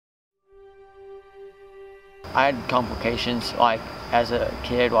I had complications, like, as a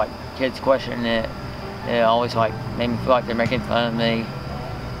kid, like, kids questioning it. It always, like, made me feel like they're making fun of me.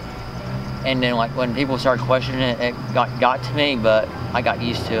 And then, like, when people started questioning it, it got to me, but I got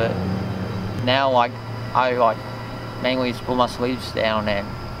used to it. Now, like, I, like, mainly just pull my sleeves down and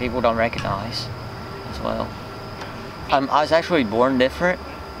people don't recognize as well. I was actually born different.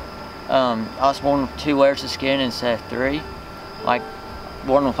 I was born with 2 layers of skin instead of 3. Like,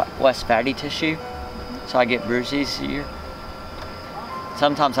 born with less fatty tissue, so I get bruised easier.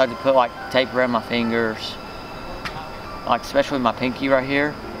 Sometimes I have to put, like, tape around my fingers, like, especially my pinky right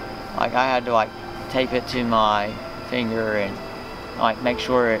here. Like, I had to, like, tape it to my finger and, like, make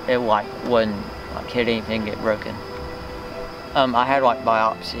sure it like, wouldn't, like, hit anything, get broken. I had, like,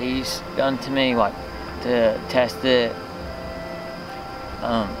 biopsies done to me, like, to test it.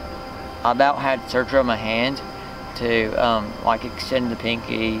 I about had surgery on my hand to, like, extend the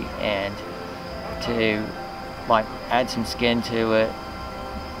pinky and to, like, add some skin to it,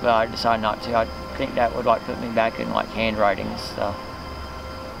 but I decided not to. I think that would, like, put me back in, like, handwriting and stuff.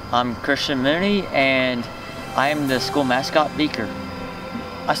 I'm Christian Mooney, and I am the school mascot, Beaker.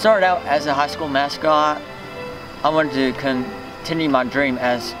 I started out as a high school mascot. I wanted to continue my dream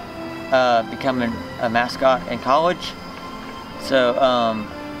as becoming a mascot in college. So,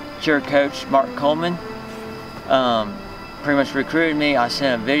 cheer coach Mark Coleman pretty much recruited me. I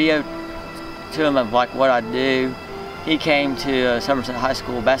sent a video to him of, like, what I do. He came to a Somerset High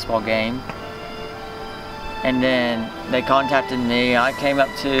School basketball game, and then they contacted me. I came up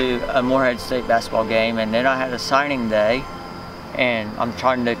to a Moorhead State basketball game, and then I had a signing day, and I'm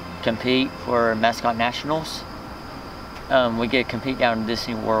trying to compete for Mascot Nationals. We get to compete down in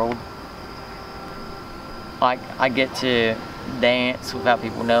Disney World. Like, I get to dance without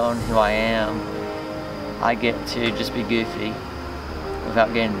people knowing who I am. I get to just be goofy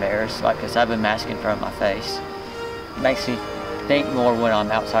without getting embarrassed, like, because I've been masking in front of my face. It makes me think more when I'm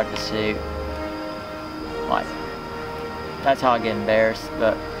outside the suit. Like, that's how I get embarrassed.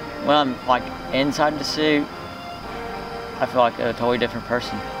 But when I'm, like, inside the suit, I feel like a totally different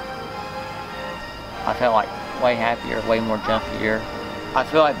person. I feel like way happier, way more jumpier. I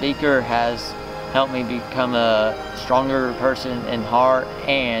feel like Beaker has helped me become a stronger person in heart,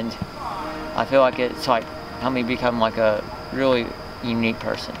 and I feel like it's, like, helped me become, like, a really unique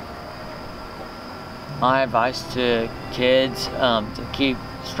person. My advice to kids, to keep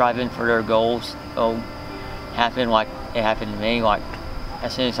striving for their goals. It'll happen like it happened to me. Like,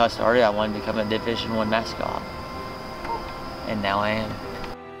 as soon as I started, I wanted to become a Division I mascot, and now I am.